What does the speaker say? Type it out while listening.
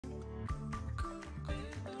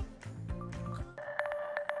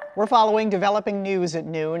We're following developing news at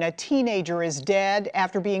noon. A teenager is dead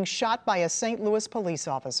after being shot by a St. Louis police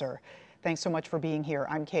officer. Thanks so much for being here.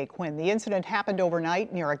 I'm Kay Quinn. The incident happened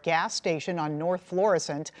overnight near a gas station on North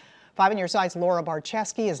Florissant. 5 on your side's Laura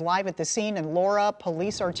Barcheski is live at the scene. And Laura,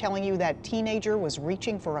 police are telling you that teenager was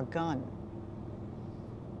reaching for a gun.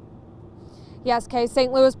 Yes, Kay,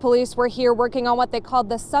 St. Louis police were here working on what they called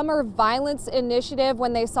the Summer Violence Initiative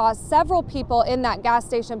when they saw several people in that gas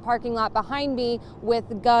station parking lot behind me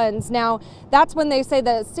with guns. Now, that's when they say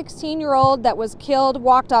the 16-year-old that was killed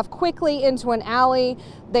walked off quickly into an alley.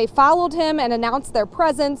 They followed him and announced their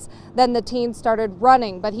presence. Then the teen started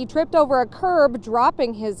running, but he tripped over a curb,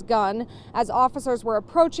 dropping his gun. As officers were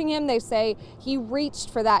approaching him, they say he reached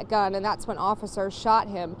for that gun, and that's when officers shot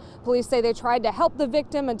him. Police say they tried to help the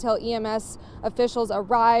victim until EMS officials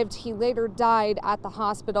arrived. He later died at the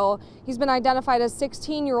hospital. He's been identified as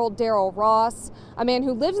 16-year-old Daryl Ross. A man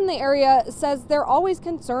who lives in the area says they're always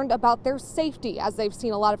concerned about their safety as they've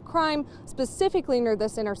seen a lot of crime, specifically near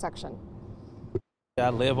this intersection. I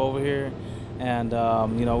live over here, and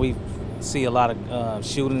we see a lot of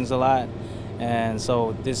shootings a lot, and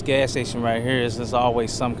so this gas station right here is there's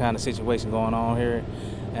always some kind of situation going on here,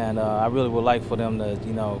 and I really would like for them to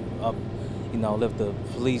lift the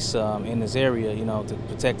police in this area, to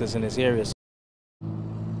protect us in this area.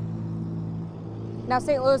 Now,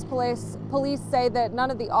 St. Louis police say that none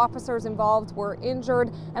of the officers involved were injured,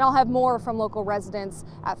 and I'll have more from local residents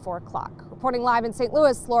at 4 o'clock. Reporting live in St.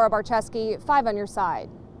 Louis, Laura Barcheski, 5 on your side.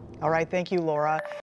 All right, thank you, Laura.